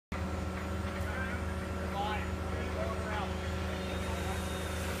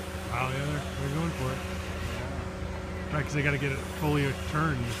going for it. Yeah. Right, because they got to get it fully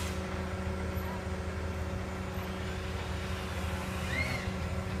turned.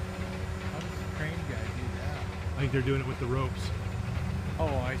 How does the crane guy do that? I think they're doing it with the ropes. Oh,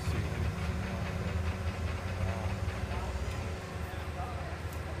 I see.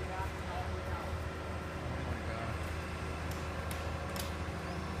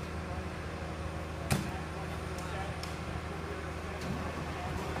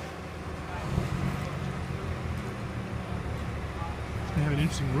 They have an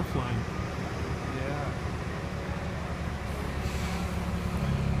interesting roof line. Yeah.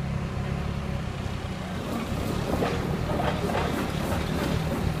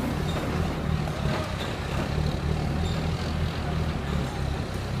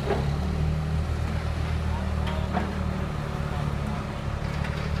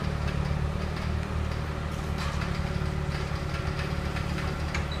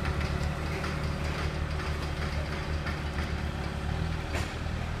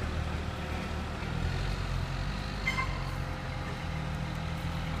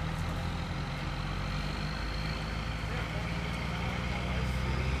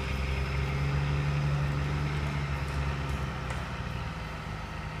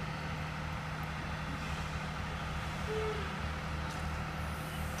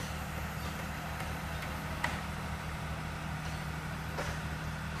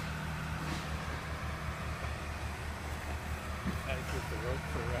 With the rope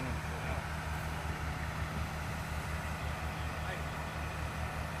for running.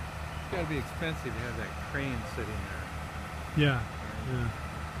 It's got to be expensive to have that crane sitting there. Yeah. Yeah.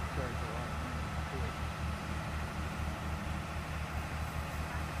 Charge a lot of money for it.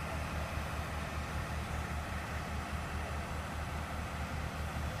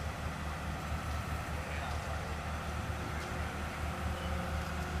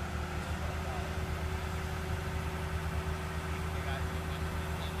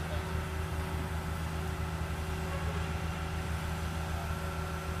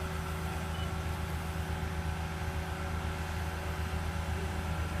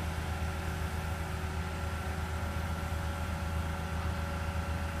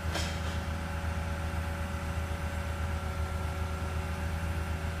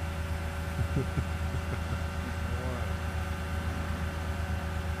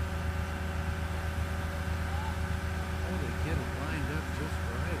 Oh, they get it lined up just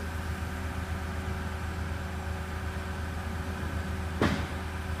right.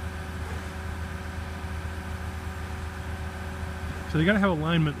 So they got to have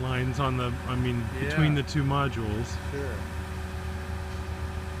alignment lines on the, between the two modules. Sure.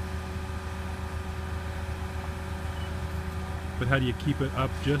 But how do you keep it up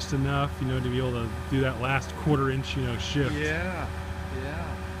just enough, to be able to do that last quarter-inch, shift? Yeah.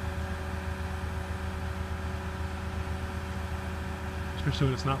 Yeah. Especially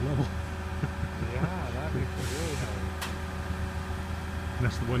when it's not level. Yeah, that makes it really hard. And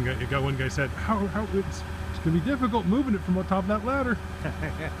that's the one guy. You got one guy said, "How it's gonna be difficult moving it from on top of that ladder."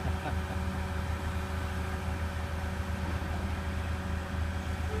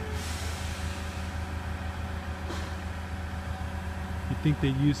 You'd think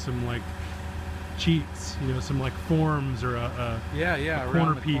they'd use some like cheats, some like forms or a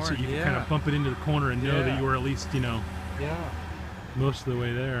corner piece that you can kind of bump it into the corner and know that you were at least most of the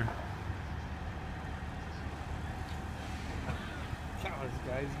way there. Cow, this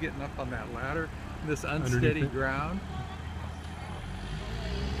guy's getting up on that ladder, this unsteady ground.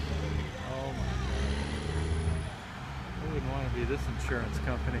 Oh my God. I wouldn't want to be this insurance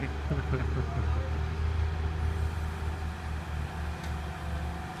company. Guy's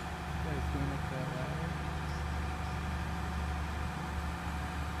going up that ladder.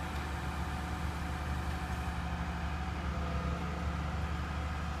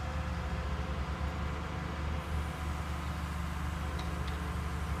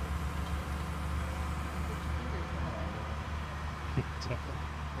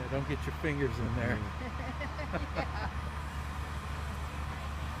 Yeah, don't get your fingers in there.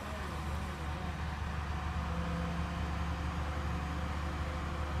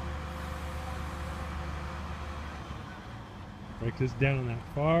 Right, 'cause it's down in that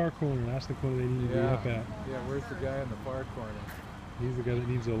far corner. That's the corner they need to be up at. Yeah, where's the guy in the far corner? He's the guy that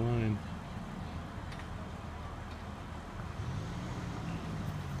needs a line.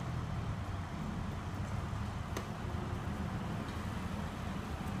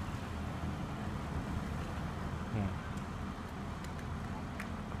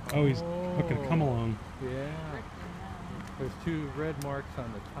 Oh, he's hooking a come along. Yeah. There's two red marks on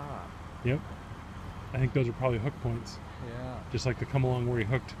the top. Yep. I think those are probably hook points. Yeah. Just like the come along where he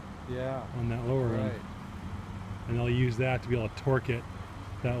hooked on that lower end. And they'll use that to be able to torque it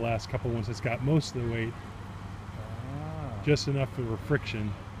that last couple once it's got most of the weight. Just enough for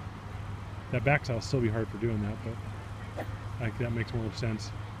friction. That backside will still be hard for doing that, but like that makes more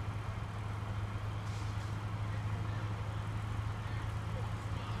sense.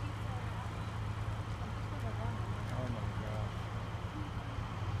 Oh my gosh.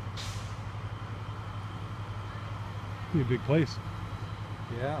 Be a big place.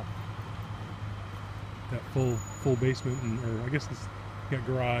 Yeah. That full basement, and or I guess this got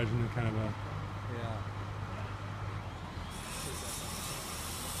garage and then kind of a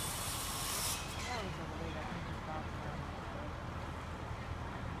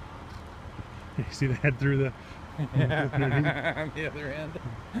You see the head through the on the other end.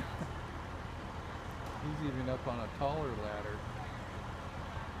 He's even up on a taller ladder.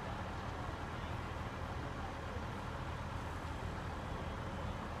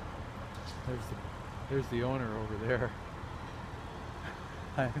 There's the owner over there.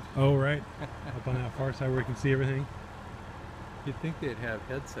 Oh, right. Up on that far side where you can see everything. You'd think they'd have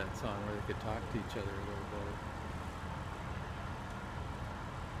headsets on where they could talk to each other a little better.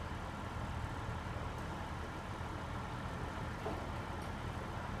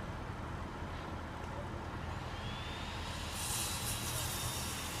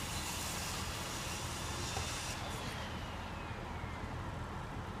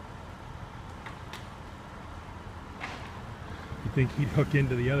 You think he'd hook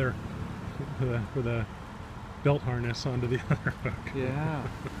into the other with a belt harness onto the other hook. Yeah.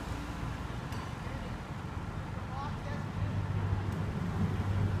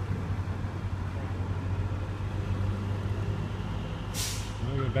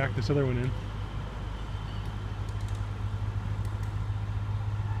 Well, we're gonna back this other one in.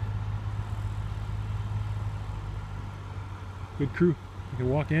 Good crew. You can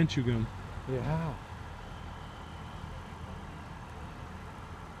walk and chew gum. Yeah.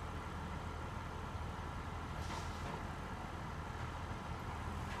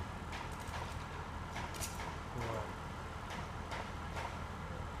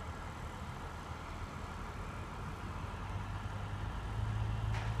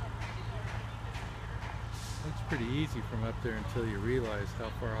 It's pretty easy from up there until you realize how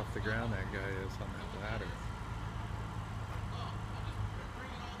far off the ground that guy is on that ladder.